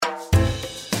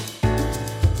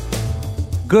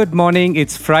Good morning.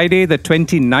 It's Friday, the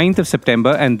 29th of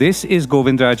September, and this is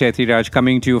Govindraj Ethiraj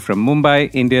coming to you from Mumbai,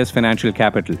 India's financial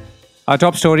capital. Our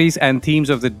top stories and themes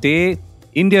of the day.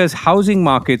 India's housing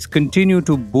markets continue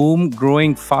to boom,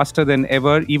 growing faster than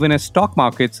ever, even as stock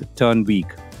markets turn weak.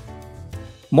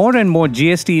 More and more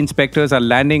GST inspectors are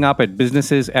landing up at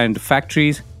businesses and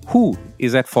factories. Who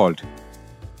is at fault?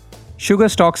 Sugar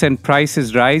stocks and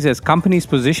prices rise as companies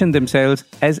position themselves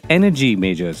as energy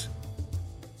majors.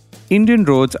 Indian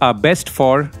roads are best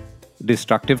for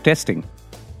destructive testing.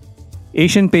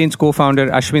 Asian Paints co-founder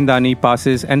Ashwin Dani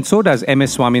passes, and so does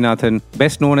MS Swaminathan,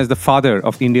 best known as the father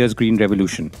of India's Green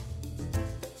Revolution.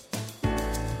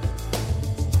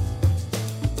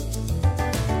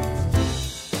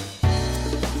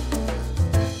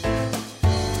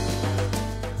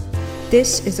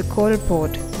 This is a core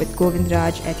report with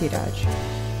Govindraj Ethiraj.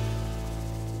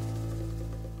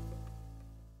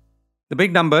 The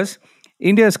big numbers.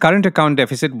 India's current account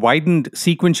deficit widened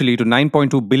sequentially to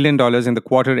 $9.2 billion in the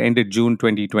quarter ended June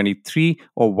 2023,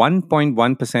 or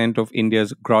 1.1% of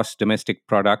India's gross domestic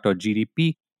product or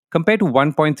GDP, compared to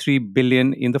 $1.3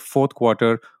 billion in the fourth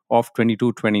quarter of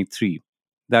 22-23.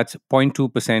 That's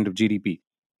 0.2% of GDP.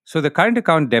 So the current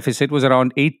account deficit was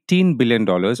around $18 billion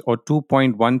or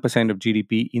 2.1% of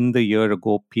GDP in the year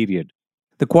ago period.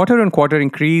 The quarter-on-quarter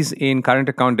increase in current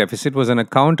account deficit was on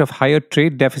account of higher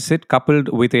trade deficit coupled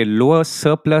with a lower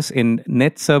surplus in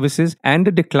net services and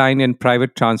a decline in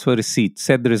private transfer receipts,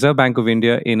 said the Reserve Bank of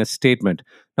India in a statement.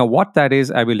 Now, what that is,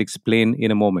 I will explain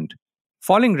in a moment.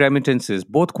 Falling remittances,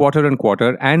 both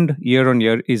quarter-on-quarter and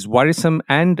year-on-year, is worrisome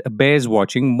and bears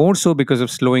watching, more so because of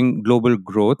slowing global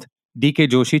growth, D.K.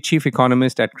 Joshi, chief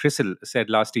economist at CRISIL, said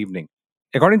last evening.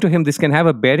 According to him, this can have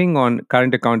a bearing on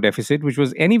current account deficit, which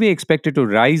was anyway expected to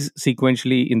rise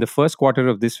sequentially in the first quarter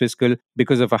of this fiscal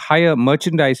because of a higher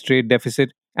merchandise trade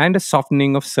deficit and a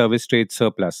softening of service trade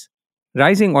surplus.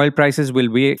 Rising oil prices will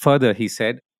weigh further, he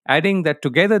said, adding that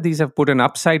together these have put an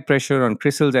upside pressure on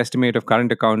CRISIL's estimate of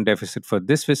current account deficit for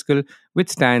this fiscal, which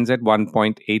stands at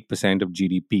 1.8% of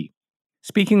GDP.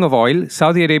 Speaking of oil,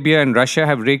 Saudi Arabia and Russia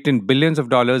have raked in billions of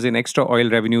dollars in extra oil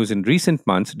revenues in recent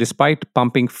months, despite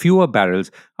pumping fewer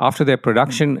barrels after their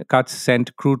production cuts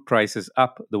sent crude prices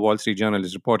up, the Wall Street Journal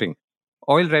is reporting.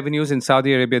 Oil revenues in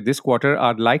Saudi Arabia this quarter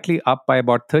are likely up by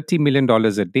about $30 million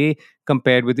a day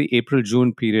compared with the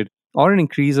April-June period, or an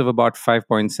increase of about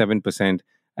 5.7%.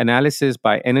 Analysis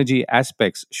by Energy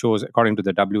Aspects shows, according to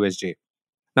the WSJ.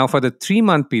 Now, for the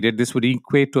 3-month period, this would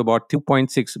equate to about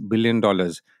 $2.6 billion.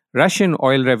 Russian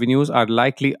oil revenues are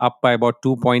likely up by about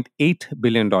 $2.8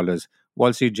 billion,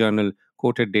 Wall Street Journal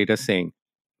quoted data saying.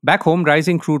 Back home,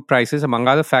 rising crude prices, among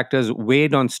other factors,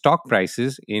 weighed on stock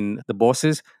prices in the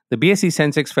bourses. The BSE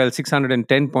Sensex fell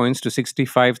 610 points to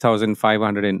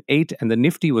 65,508, and the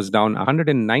Nifty was down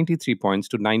 193 points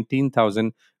to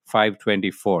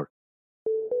 19,524.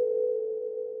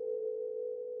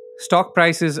 Stock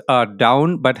prices are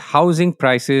down, but housing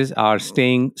prices are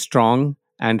staying strong.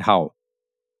 And how?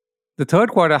 The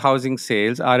third quarter housing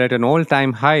sales are at an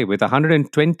all-time high with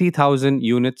 120,000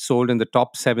 units sold in the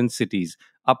top 7 cities,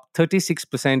 up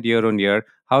 36% year-on-year,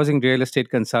 housing real estate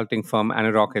consulting firm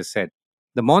Anarock has said.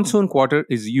 The monsoon quarter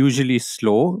is usually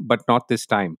slow, but not this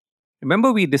time.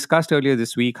 Remember, we discussed earlier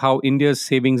this week how India's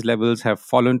savings levels have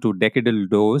fallen to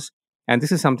decadal lows, and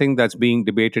this is something that's being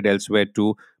debated elsewhere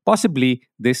too. Possibly,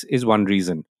 this is one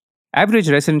reason. Average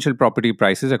residential property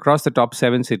prices across the top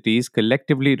 7 cities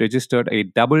collectively registered a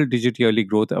double-digit yearly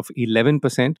growth of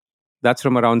 11%. That's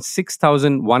from around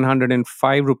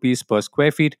 6,105 rupees per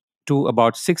square feet to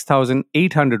about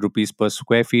 6,800 rupees per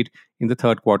square feet in the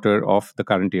third quarter of the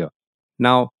current year.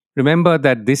 Now, remember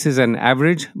that this is an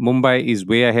average. Mumbai is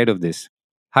way ahead of this.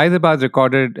 Hyderabad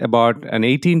recorded about an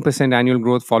 18% annual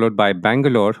growth, followed by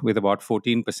Bangalore with about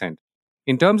 14%.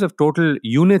 In terms of total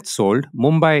units sold,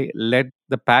 Mumbai led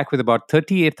the pack with about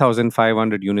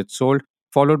 38,500 units sold,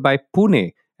 followed by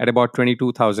Pune at about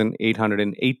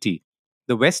 22,880.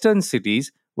 The western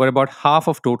cities were about half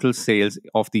of total sales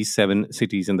of these 7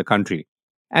 cities in the country.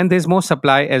 And there's more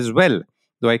supply as well,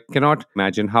 though I cannot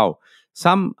imagine how.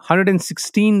 Some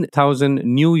 116,000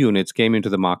 new units came into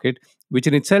the market, which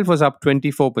in itself was up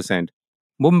 24%.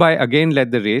 Mumbai again led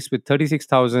the race with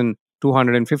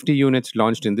 36,250 units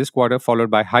launched in this quarter, followed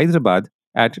by Hyderabad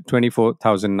at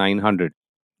 24,900.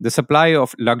 The supply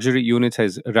of luxury units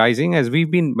is rising, as we've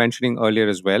been mentioning earlier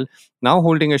as well, now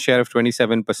holding a share of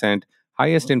 27%,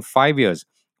 highest in 5 years,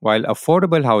 while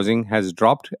affordable housing has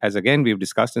dropped, as again we've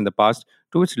discussed in the past,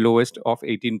 to its lowest of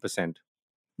 18%.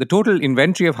 The total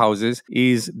inventory of houses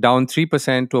is down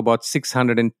 3% to about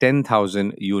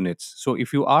 610,000 units. So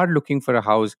if you are looking for a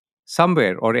house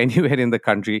somewhere or anywhere in the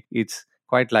country, it's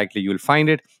quite likely you'll find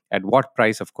it. At what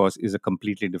price, of course, is a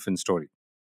completely different story.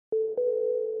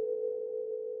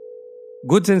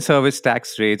 Goods and service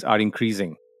tax rates are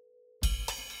increasing.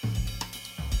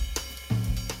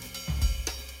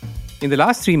 In the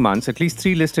last 3 months, at least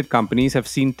three listed companies have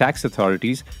seen tax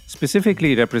authorities,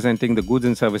 specifically representing the Goods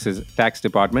and Services Tax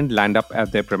Department, land up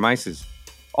at their premises.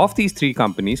 Of these three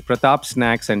companies, Pratap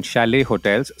Snacks and Chalet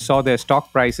Hotels saw their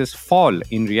stock prices fall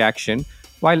in reaction,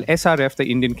 while SRF, the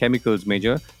Indian chemicals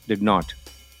major, did not.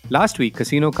 Last week,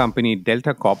 casino company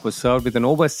Delta Corp was served with an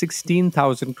over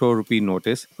 16,000 crore rupee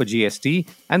notice for GST,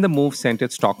 and the move sent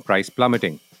its stock price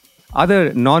plummeting.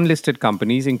 Other non-listed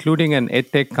companies, including an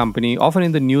edtech company often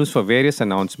in the news for various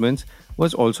announcements,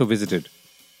 was also visited.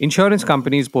 Insurance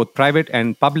companies, both private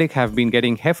and public, have been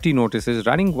getting hefty notices,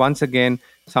 running once again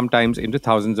sometimes into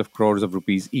thousands of crores of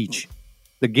rupees each.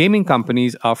 The gaming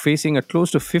companies are facing a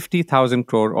close to 50,000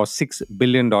 crore or $6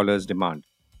 billion demand.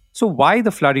 So, why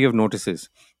the flurry of notices?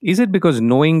 Is it because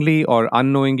knowingly or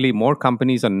unknowingly more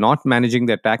companies are not managing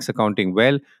their tax accounting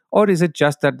well, or is it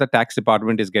just that the tax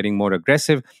department is getting more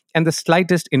aggressive and the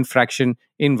slightest infraction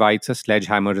invites a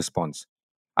sledgehammer response?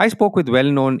 I spoke with well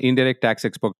known indirect tax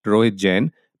expert Rohit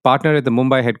Jain, partner at the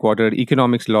Mumbai headquartered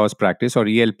Economics Laws Practice or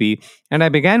ELP, and I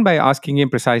began by asking him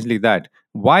precisely that: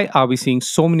 why are we seeing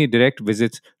so many direct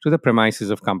visits to the premises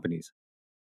of companies?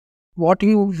 What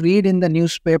you read in the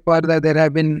newspaper that there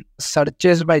have been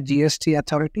searches by GST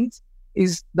authorities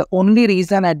is the only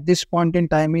reason at this point in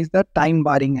time is the time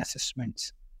barring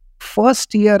assessments.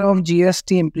 First year of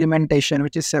GST implementation,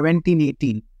 which is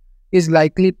 17-18, is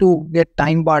likely to get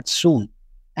time barred soon.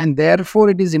 And therefore,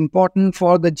 it is important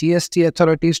for the GST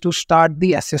authorities to start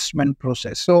the assessment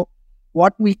process. So,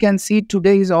 what we can see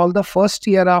today is all the first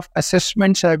year of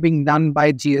assessments are being done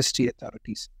by GST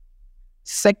authorities.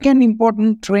 Second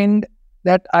important trend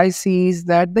that I see is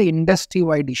that the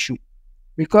industry-wide issue.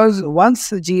 Because once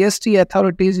GST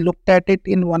authorities looked at it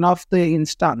in one of the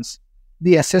instance,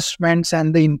 the assessments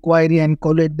and the inquiry and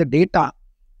collate the data,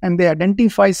 and they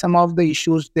identify some of the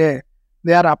issues there,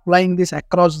 they are applying this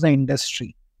across the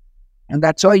industry. And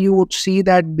that's why you would see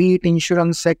that be it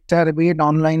insurance sector, be it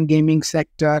online gaming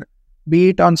sector, be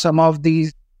it on some of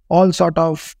these all sort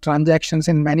of transactions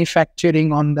in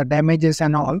manufacturing on the damages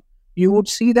and all, you would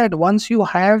see that once you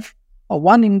have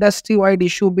one industry-wide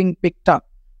issue being picked up,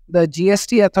 the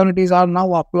GST authorities are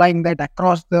now applying that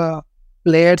across the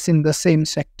players in the same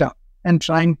sector and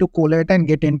trying to collate and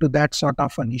get into that sort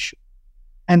of an issue.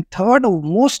 And third,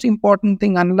 most important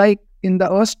thing, unlike in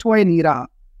the erstwhile era,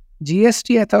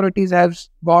 GST authorities have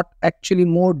got actually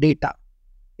more data.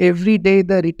 Every day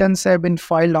the returns have been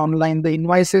filed online, the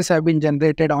invoices have been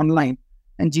generated online,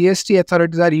 and GST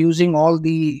authorities are using all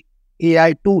the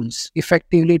AI tools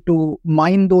effectively to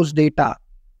mine those data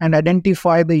and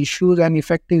identify the issues and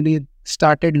effectively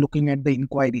started looking at the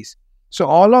inquiries. So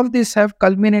all of this have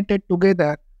culminated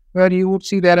together where you would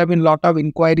see there have been a lot of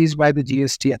inquiries by the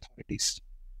GST authorities.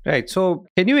 Right. So,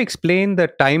 can you explain the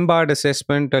time barred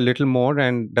assessment a little more?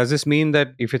 And does this mean that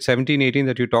if it's 17-18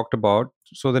 that you talked about,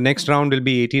 so the next round will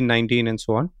be 18-19 and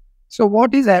so on? So,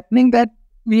 what is happening that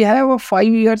we have a 5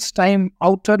 years time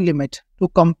outer limit to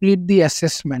complete the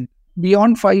assessment.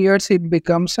 Beyond 5 years, it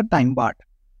becomes a time barred.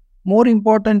 More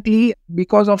importantly,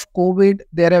 because of COVID,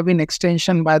 there have been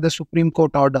extension by the Supreme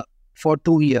Court order for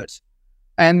 2 years.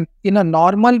 And in a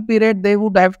normal period, they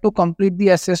would have to complete the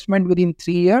assessment within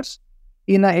 3 years.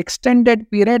 In an extended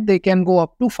period, they can go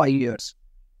up to 5 years.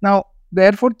 Now,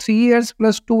 therefore, 3 years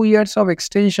plus 2 years of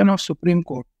extension of Supreme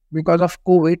Court because of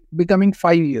COVID becoming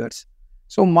 5 years.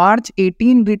 So, March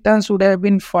 18 returns would have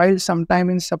been filed sometime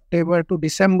in September to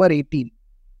December 18.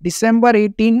 December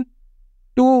 18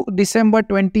 to December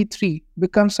 23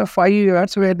 becomes a 5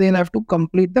 years where they'll have to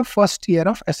complete the first year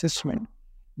of assessment.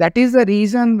 That is the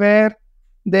reason where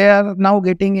they are now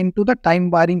getting into the time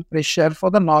barring pressure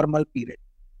for the normal period.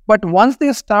 But once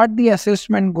they start the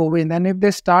assessment going, and if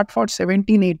they start for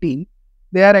 17-18,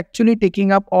 they are actually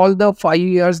taking up all the 5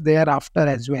 years thereafter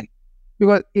as well.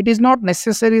 Because it is not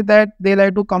necessary that they'll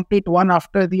have to complete one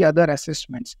after the other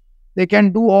assessments. They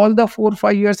can do all the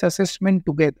 4-5 years assessment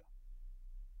together.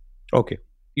 Okay.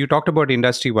 You talked about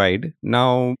industry-wide.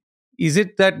 Now, is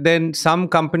it that then some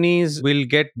companies will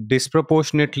get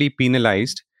disproportionately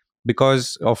penalized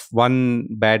because of one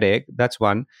bad egg? That's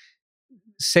one.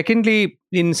 Secondly,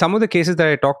 in some of the cases that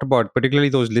I talked about, particularly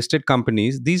those listed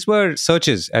companies, these were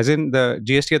searches, as in the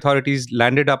GST authorities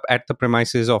landed up at the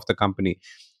premises of the company.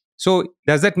 So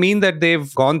does that mean that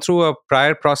they've gone through a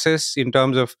prior process in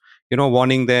terms of,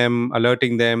 warning them,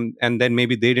 alerting them, and then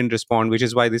maybe they didn't respond, which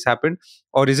is why this happened?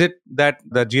 Or is it that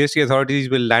the GST authorities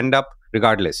will land up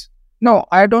regardless? No,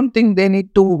 I don't think they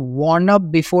need to warn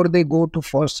up before they go to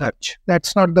for search.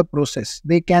 That's not the process.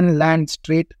 They can land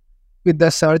straight with the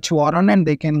search warrant and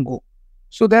they can go.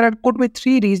 So could be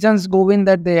three reasons, Govind,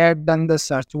 that they had done the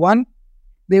search. One,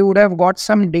 they would have got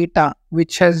some data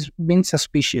which has been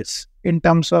suspicious in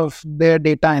terms of their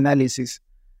data analysis.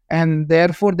 And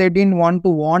therefore, they didn't want to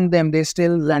warn them. They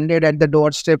still landed at the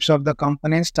doorsteps of the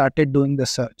company and started doing the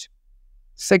search.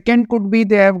 Second could be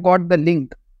they have got the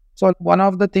link. So one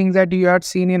of the things that you had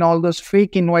seen in all those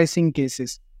fake invoicing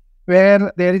cases,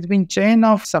 where there has been chain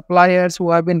of suppliers who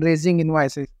have been raising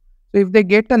invoices. So if they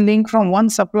get a link from one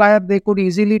supplier, they could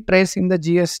easily trace in the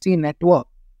GST network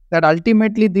that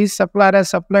ultimately this supplier has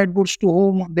supplied goods to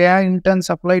whom, they are in turn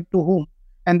supplied to whom.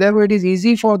 And therefore it is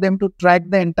easy for them to track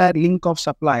the entire link of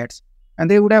suppliers. And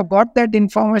they would have got that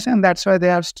information. That's why they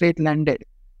have straight landed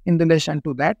in relation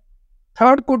to that.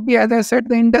 Third could be, as I said,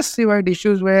 the industry-wide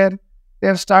issues where they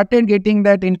have started getting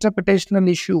that interpretational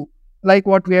issue, like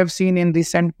what we have seen in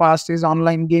recent past is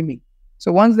online gaming.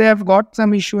 So once they have got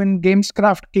some issue in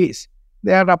Gamescraft case,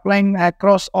 they are applying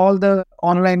across all the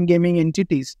online gaming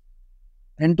entities.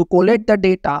 And to collect the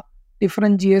data,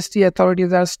 different GST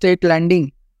authorities are state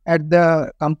landing at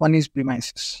the company's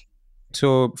premises.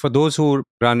 So, for those who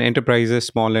run enterprises,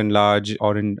 small and large,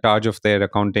 or in charge of their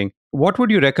accounting, what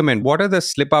would you recommend? What are the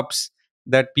slip ups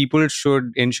that people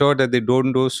should ensure that they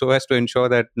don't do so as to ensure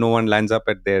that no one lands up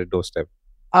at their doorstep?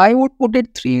 I would put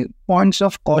it 3 points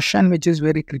of caution, which is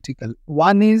very critical.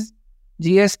 One is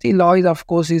GST law is, of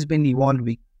course, has been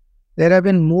evolving. There have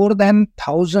been more than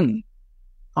 1,000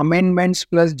 amendments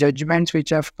plus judgments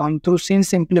which have come through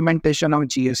since implementation of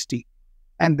GST.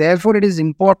 And therefore, it is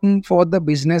important for the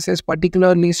businesses,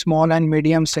 particularly small and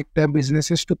medium sector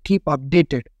businesses, to keep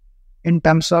updated in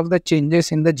terms of the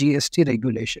changes in the GST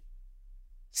regulation.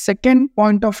 Second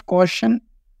point of caution,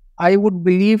 I would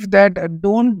believe that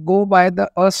don't go by the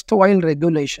erstwhile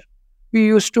regulation. We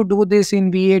used to do this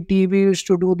in VAT, we used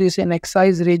to do this in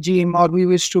excise regime, or we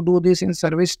used to do this in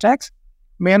service tax,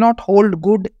 may not hold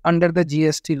good under the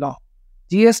GST law.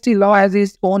 GST law has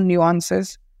its own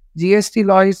nuances. GST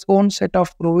law is its own set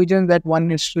of provisions that one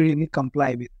needs to really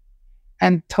comply with.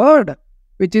 And third,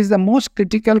 which is the most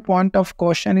critical point of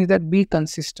caution, is that be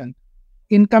consistent.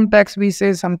 Income tax, we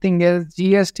say something else.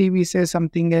 GST, we say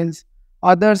something else.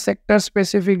 Other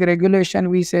sector-specific regulation,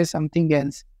 we say something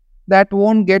else. That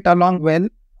won't get along well.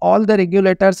 All the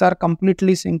regulators are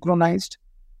completely synchronized.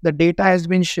 The data has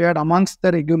been shared amongst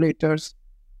the regulators.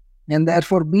 And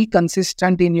therefore, be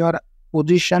consistent in your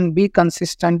position, be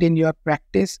consistent in your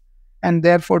practice, and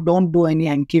therefore don't do any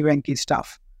hanky-wanky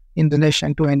stuff in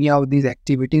relation to any of these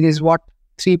activities. Is what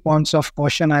 3 points of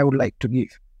caution I would like to give.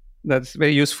 That's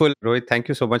very useful, Rohit. Thank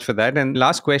you so much for that. And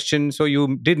last question. So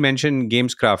you did mention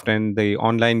Gamescraft and the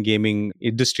online gaming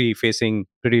industry facing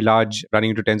pretty large, running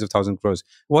into tens of thousands of crores.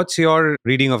 What's your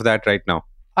reading of that right now?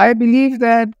 I believe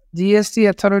that GST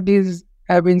authorities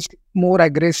have been more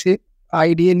aggressive.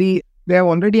 Ideally, they have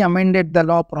already amended the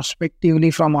law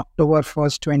prospectively from October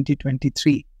 1st,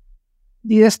 2023.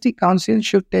 GST Council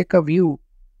should take a view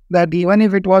that even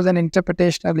if it was an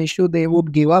interpretational issue, they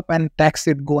would give up and tax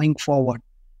it going forward.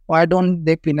 Why don't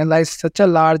they penalize such a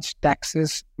large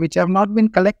taxes which have not been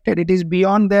collected? It is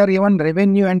beyond their even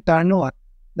revenue and turnover.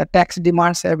 The tax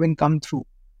demands have been come through.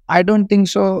 I don't think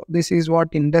so. This is what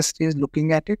industry is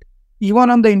looking at it. Even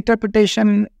on the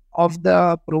interpretation of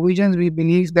the provisions, we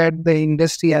believe that the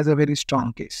industry has a very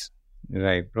strong case.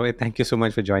 Right. Rohit, thank you so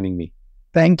much for joining me.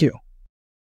 Thank you.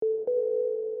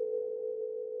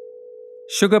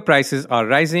 Sugar prices are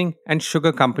rising and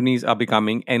sugar companies are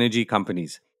becoming energy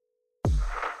companies.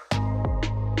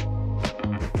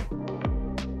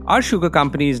 Are sugar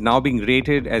companies now being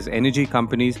rated as energy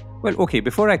companies? Well, okay,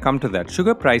 before I come to that,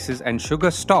 sugar prices and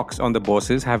sugar stocks on the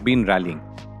bourses have been rallying.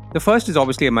 The first is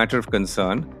obviously a matter of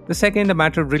concern. The second, a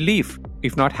matter of relief,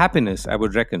 if not happiness, I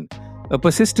would reckon. A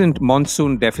persistent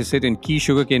monsoon deficit in key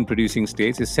sugarcane producing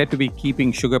states is said to be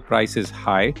keeping sugar prices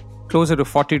high, closer to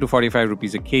 40 to 45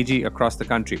 rupees a kg across the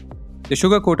country. The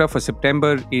sugar quota for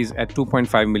September is at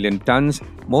 2.5 million tons,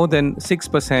 more than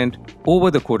 6%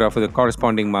 over the quota for the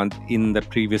corresponding month in the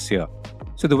previous year.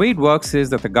 So the way it works is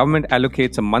that the government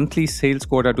allocates a monthly sales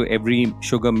quota to every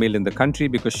sugar mill in the country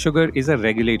because sugar is a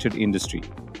regulated industry.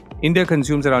 India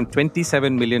consumes around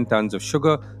 27 million tons of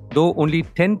sugar, though only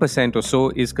 10% or so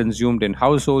is consumed in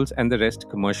households and the rest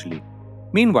commercially.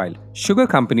 Meanwhile, sugar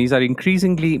companies are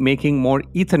increasingly making more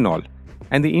ethanol,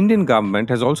 and the Indian government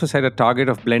has also set a target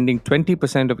of blending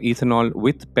 20% of ethanol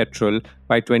with petrol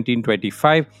by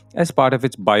 2025 as part of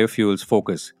its biofuels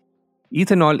focus.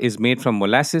 Ethanol is made from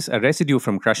molasses, a residue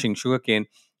from crushing sugarcane.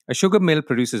 A sugar mill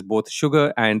produces both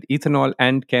sugar and ethanol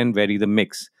and can vary the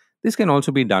mix. This can also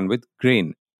be done with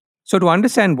grain. So, to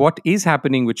understand what is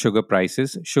happening with sugar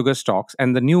prices, sugar stocks,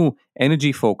 and the new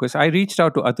energy focus, I reached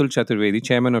out to Atul Chaturvedi,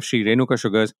 chairman of Sri Renuka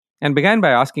Sugars, and began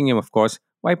by asking him, of course,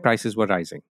 why prices were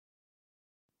rising.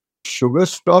 Sugar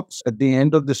stocks at the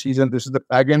end of the season, this is the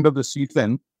back end of the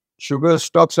season, sugar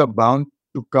stocks are bound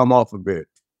to come off a bit.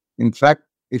 In fact,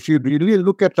 if you really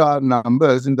look at our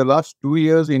numbers, in the last 2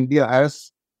 years, India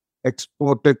has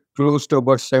exported close to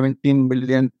about 17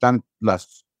 million ton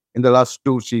plus in the last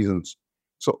 2 seasons.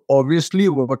 So obviously,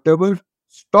 whatever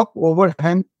stock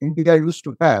overhang India used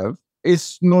to have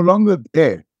is no longer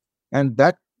there. And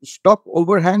that stock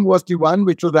overhang was the one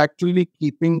which was actually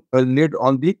keeping a lid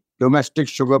on the domestic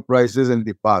sugar prices in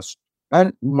the past.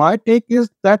 And my take is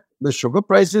that the sugar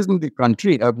prices in the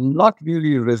country have not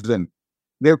really risen.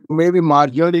 They've maybe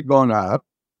marginally gone up.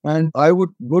 And I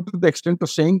would go to the extent of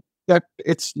saying that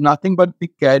it's nothing but the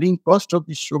carrying cost of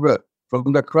the sugar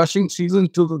from the crushing season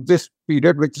to this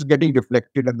period, which is getting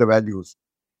reflected in the values.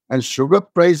 And sugar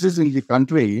prices in the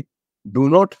country do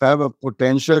not have a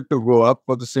potential to go up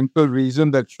for the simple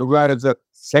reason that sugar as a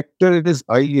sector, it is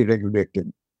highly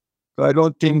regulated. So I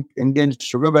don't think Indian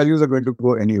sugar values are going to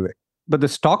go anywhere. But the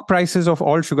stock prices of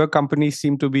all sugar companies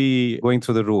seem to be going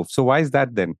through the roof. So, why is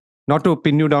that then? Not to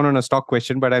pin you down on a stock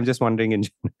question, but I'm just wondering in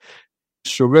general.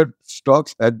 Sugar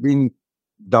stocks had been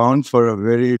down for a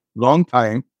very long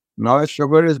time. Now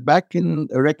sugar is back in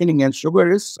reckoning, and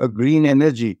sugar is a green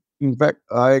energy. In fact,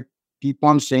 I keep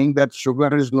on saying that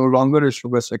sugar is no longer a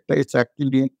sugar sector, it's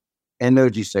actually an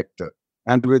energy sector.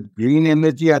 And with green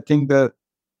energy, I think the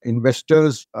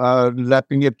investors are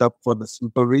lapping it up for the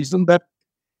simple reason that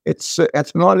it's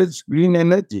ethanol is green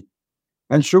energy.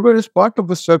 And sugar is part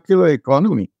of a circular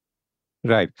economy.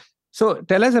 Right. So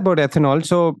tell us about ethanol.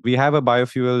 So we have a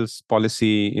biofuels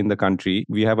policy in the country.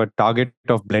 We have a target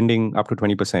of blending up to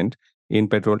 20% in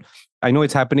petrol. I know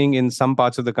it's happening in some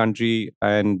parts of the country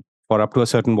and for up to a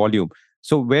certain volume.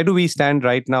 So where do we stand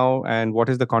right now and what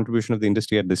is the contribution of the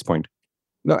industry at this point?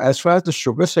 Now, as far as the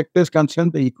sugar sector is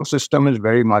concerned, the ecosystem is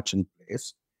very much in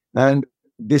place. And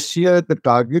this year, the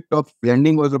target of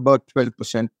blending was about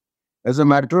 12%. As a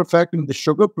matter of fact, in the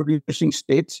sugar producing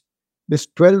states, this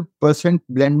 12%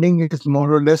 blending is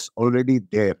more or less already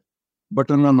there. But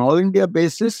on an all India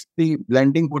basis, the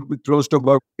blending would be close to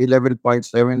about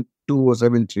 11.72 or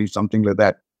 73, something like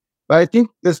that. But I think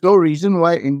there's no reason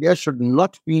why India should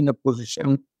not be in a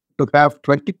position to have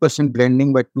 20%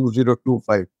 blending by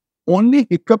 2025. Only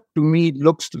hiccup to me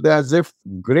looks as if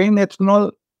grain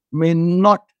ethanol may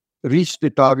not reach the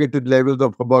targeted levels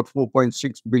of about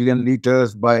 4.6 billion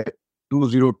liters by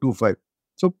 2025.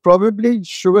 So probably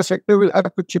sugar sector will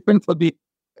have to chip in for the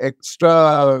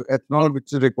extra ethanol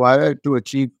which is required to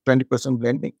achieve 20%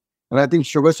 blending. And I think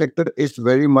sugar sector is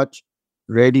very much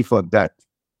ready for that.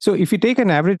 So if you take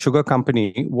an average sugar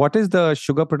company, what is the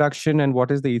sugar production and what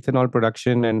is the ethanol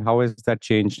production and how has that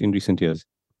changed in recent years?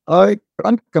 I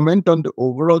can't comment on the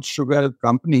overall sugar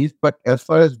companies, but as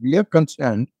far as we are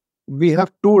concerned, we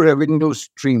have two revenue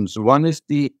streams. One is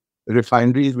the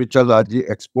refineries, which are largely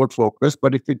export focused.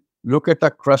 But if you look at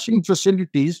our crushing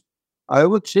facilities, I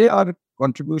would say our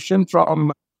contribution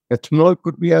from ethanol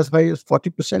could be as high as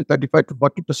 40%, 35 to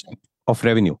 40% of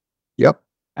revenue. Yep.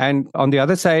 And on the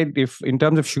other side, if in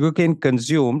terms of sugarcane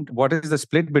consumed, what is the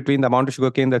split between the amount of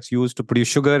sugarcane that's used to produce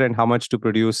sugar and how much to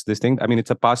produce this thing? I mean,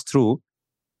 it's a pass through.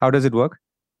 How does it work?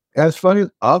 As far as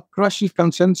our crush is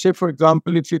concerned, say, for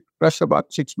example, if you crush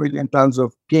about 6 million tons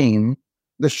of cane,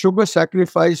 the sugar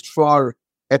sacrificed for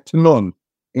ethanol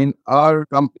in our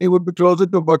company would be closer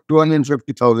to about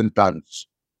 250,000 tons.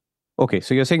 Okay,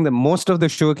 so you're saying that most of the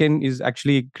sugarcane is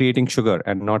actually creating sugar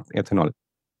and not ethanol?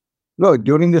 No,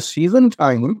 during the season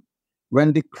time,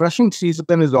 when the crushing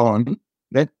season is on,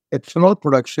 then ethanol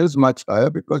production is much higher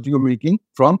because you're making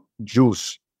from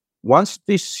juice. Once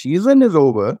the season is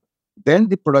over, then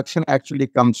the production actually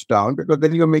comes down because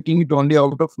then you're making it only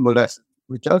out of molasses,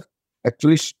 which are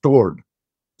actually stored.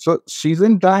 So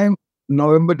season time,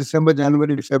 November, December,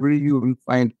 January, February, you will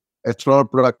find ethanol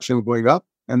production going up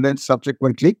and then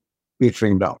subsequently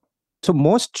petering down. So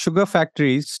most sugar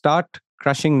factories start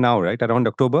crushing now, right? Around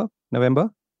October,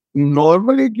 November?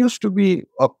 Normally it used to be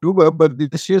October, but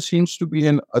this year seems to be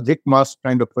an Adhik Maas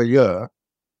kind of a year.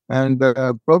 And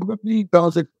probably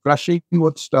the crushing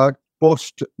would start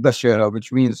post Dussehra,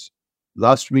 which means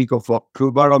last week of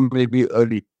October or maybe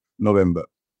early November.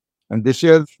 And this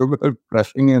year, sugar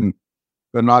crushing in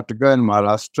Karnataka and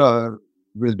Maharashtra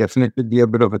will definitely be a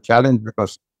bit of a challenge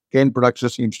because cane production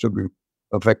seems to be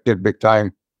affected big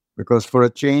time. Because for a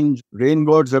change, rain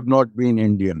gods have not been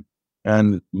Indian.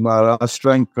 And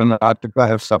Maharashtra and Karnataka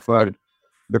have suffered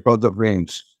because of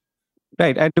rains.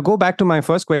 Right. And to go back to my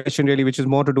first question, really, which is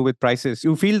more to do with prices,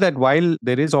 you feel that while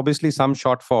there is obviously some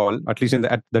shortfall, at least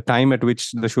at the time at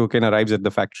which the sugarcane arrives at the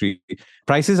factory,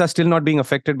 prices are still not being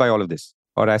affected by all of this,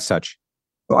 or as such.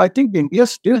 So I think India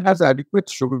still has adequate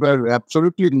sugar,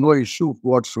 absolutely no issue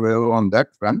whatsoever on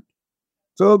that front.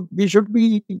 So we should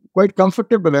be quite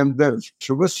comfortable. And the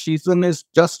sugar season is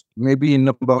just maybe in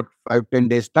about 5-10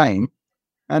 days' time.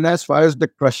 And as far as the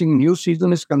crushing new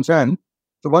season is concerned,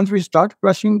 so once we start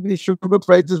crushing, the sugar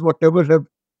prices, whatever have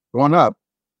gone up,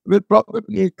 will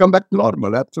probably come back to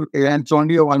normal. Absolutely. And it's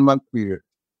only a 1 month period.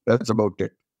 That's about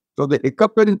it. So the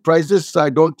hiccup in prices, I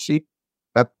don't see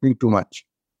happening too much.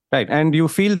 Right. And you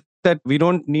feel that we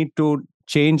don't need to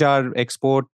change our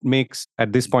export mix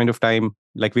at this point of time,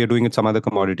 like we are doing with some other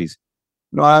commodities?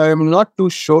 No, I am not too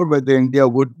sure whether India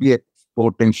would be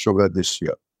exporting sugar this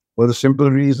year, for the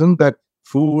simple reason that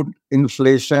food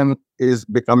inflation is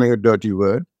becoming a dirty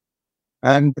word.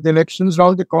 And with elections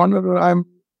around the corner, I'm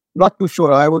not too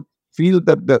sure. I would feel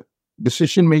that the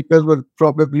decision makers will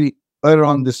probably err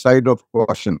on the side of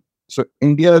caution. So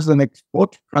India as an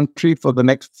export country for the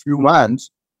next few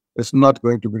months is not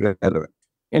going to be relevant.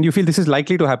 And you feel this is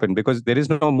likely to happen because there is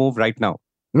no move right now?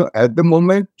 At the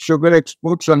moment, sugar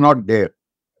exports are not there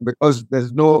because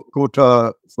there's no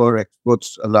quota for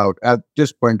exports allowed at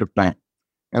this point of time.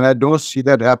 And I don't see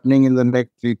that happening in the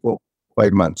next 3, 4,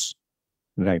 5 months.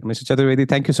 Right. Mr. Chaturvedi,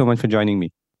 thank you so much for joining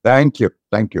me. Thank you.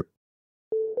 Thank you.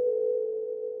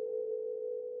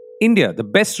 India, the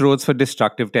best roads for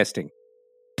destructive testing.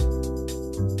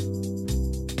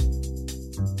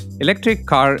 Electric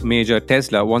car major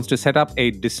Tesla wants to set up a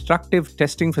destructive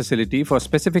testing facility for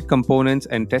specific components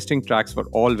and testing tracks for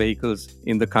all vehicles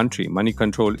in the country,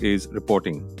 Moneycontrol is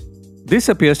reporting. This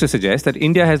appears to suggest that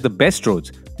India has the best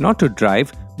roads, not to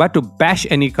drive, but to bash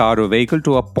any car or vehicle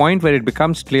to a point where it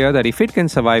becomes clear that if it can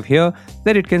survive here,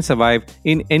 then it can survive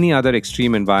in any other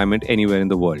extreme environment anywhere in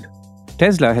the world.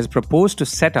 Tesla has proposed to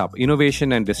set up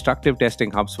innovation and destructive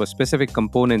testing hubs for specific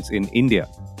components in India.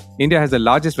 India has the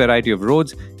largest variety of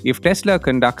roads. If Tesla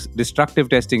conducts destructive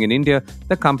testing in India,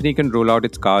 the company can roll out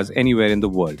its cars anywhere in the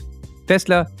world.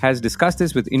 Tesla has discussed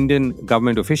this with Indian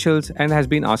government officials and has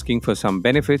been asking for some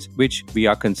benefits, which we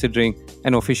are considering,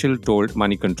 an official told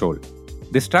Moneycontrol.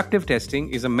 Destructive testing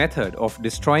is a method of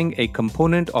destroying a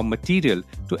component or material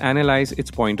to analyze its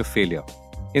point of failure.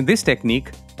 In this technique,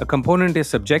 a component is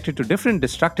subjected to different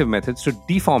destructive methods to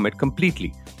deform it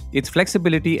completely. Its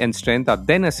flexibility and strength are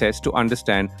then assessed to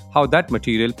understand how that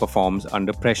material performs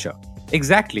under pressure.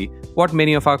 Exactly what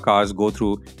many of our cars go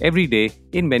through every day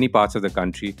in many parts of the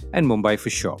country, and Mumbai for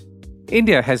sure.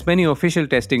 India has many official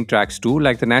testing tracks too,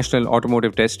 like the National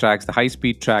Automotive Test Tracks, the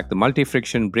High-Speed Track, the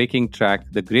Multi-Friction Braking Track,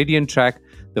 the Gradient Track,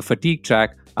 the Fatigue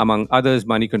Track, among others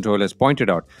Moneycontrol has pointed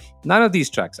out. None of these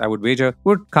tracks, I would wager,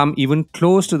 would come even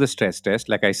close to the stress test,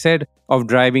 like I said, of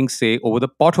driving, say, over the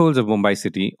potholes of Mumbai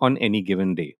city on any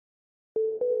given day.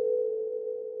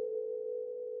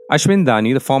 Ashwin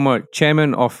Dani, the former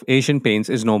chairman of Asian Paints,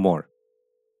 is no more.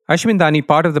 Ashwin Dani,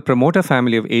 part of the promoter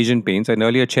family of Asian Paints and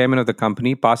earlier chairman of the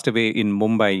company, passed away in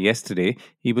Mumbai yesterday.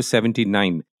 He was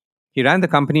 79. He ran the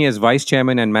company as vice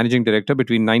chairman and managing director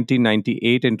between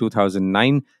 1998 and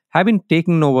 2009, having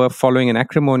taken over following an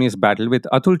acrimonious battle with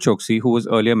Atul Choksi, who was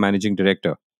earlier managing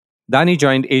director. Dani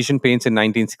joined Asian Paints in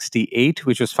 1968,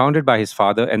 which was founded by his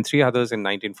father and 3 others in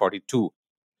 1942.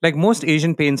 Like most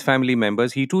Asian Paints family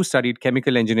members, he too studied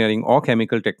chemical engineering or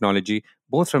chemical technology,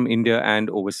 both from India and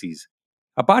overseas.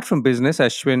 Apart from business,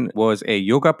 Ashwin was a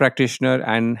yoga practitioner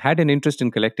and had an interest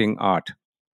in collecting art.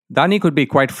 Dani could be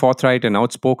quite forthright and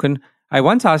outspoken. I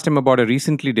once asked him about a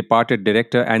recently departed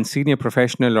director and senior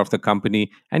professional of the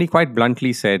company, and he quite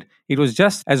bluntly said it was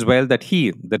just as well that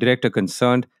he, the director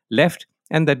concerned, left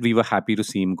and that we were happy to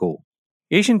see him go.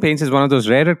 Asian Paints is one of those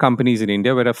rarer companies in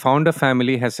India where a founder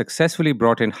family has successfully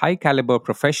brought in high-caliber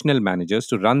professional managers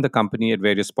to run the company at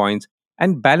various points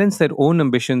and balance their own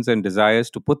ambitions and desires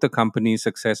to put the company's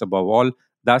success above all,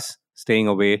 thus staying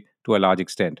away to a large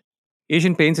extent.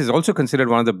 Asian Paints is also considered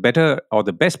one of the better or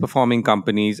the best performing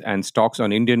companies and stocks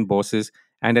on Indian bourses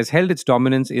and has held its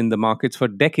dominance in the markets for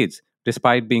decades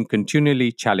despite being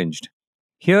continually challenged.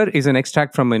 Here is an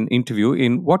extract from an interview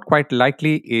in what quite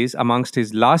likely is amongst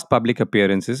his last public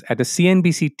appearances at a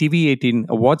CNBC TV18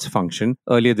 awards function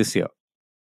earlier this year.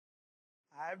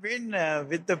 I've been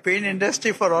with the paint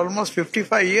industry for almost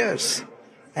 55 years.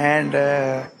 And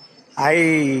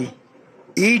I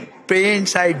eat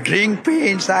paints, I drink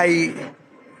paints,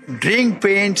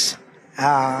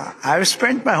 I've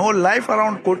spent my whole life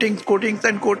around coatings.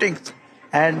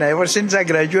 And ever since I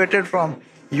graduated from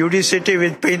UD City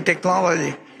with paint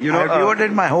technology. I've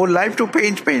devoted my whole life to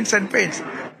paints.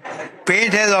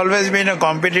 Paint has always been a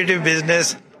competitive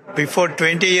business before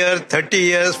 20 years, 30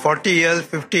 years, 40 years,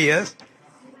 50 years.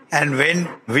 And when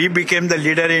we became the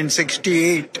leader in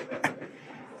 68,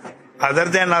 other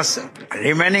than us,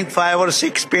 remaining 5 or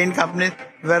 6 paint companies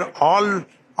were all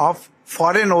of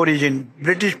foreign origin,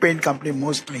 British paint company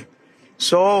mostly.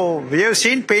 So we have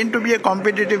seen paint to be a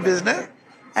competitive business,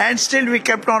 and still we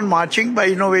kept on marching by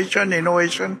innovation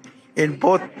in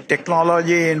both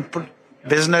technology, in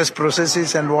business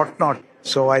processes and whatnot.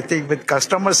 So I think with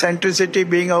customer centricity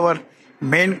being our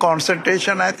main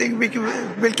concentration, I think we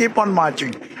will keep on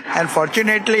marching. And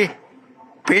fortunately,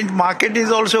 paint market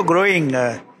is also growing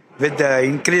with the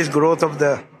increased growth of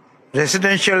the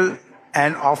residential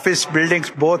and office buildings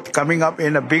both coming up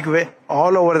in a big way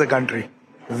all over the country.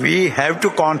 We have to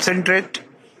concentrate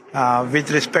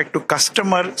with respect to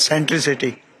customer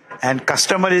centricity, and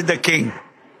customer is the king.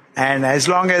 And as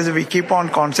long as we keep on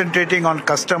concentrating on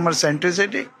customer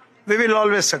centricity, we will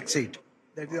always succeed.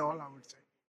 That is all I would say.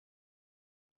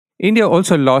 India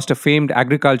also lost a famed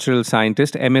agricultural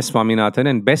scientist, M.S. Swaminathan,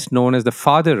 and best known as the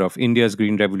father of India's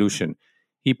Green Revolution.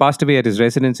 He passed away at his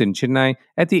residence in Chennai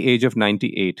at the age of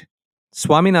 98.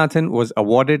 Swaminathan was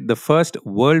awarded the first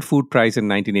World Food Prize in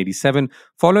 1987,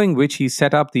 following which he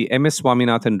set up the M.S.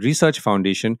 Swaminathan Research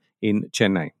Foundation in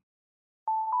Chennai.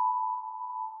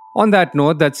 On that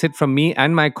note, that's it from me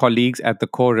and my colleagues at The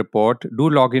Core Report. Do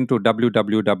log into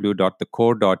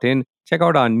www.thecore.in. Check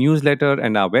out our newsletter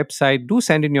and our website. Do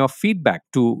send in your feedback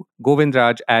to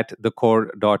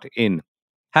govindraj@thecore.in.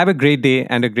 Have a great day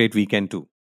and a great weekend too.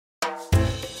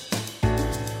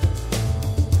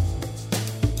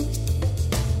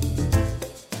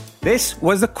 This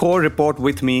was The Core Report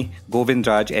with me,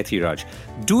 Govindraj Ethiraj.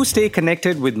 Do stay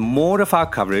connected with more of our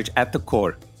coverage at The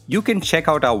Core. You can check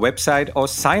out our website or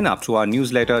sign up to our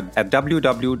newsletter at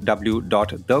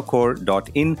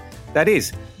www.thecore.in. That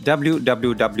is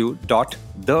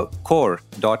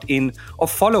www.thecore.in, or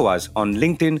follow us on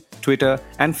LinkedIn, Twitter,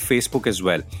 and Facebook as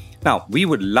well. Now, we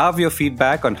would love your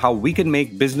feedback on how we can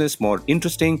make business more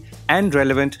interesting and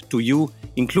relevant to you,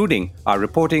 including our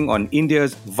reporting on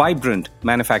India's vibrant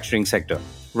manufacturing sector.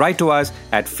 Write to us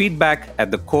at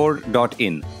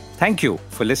feedback@thecore.in. Thank you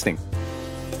for listening.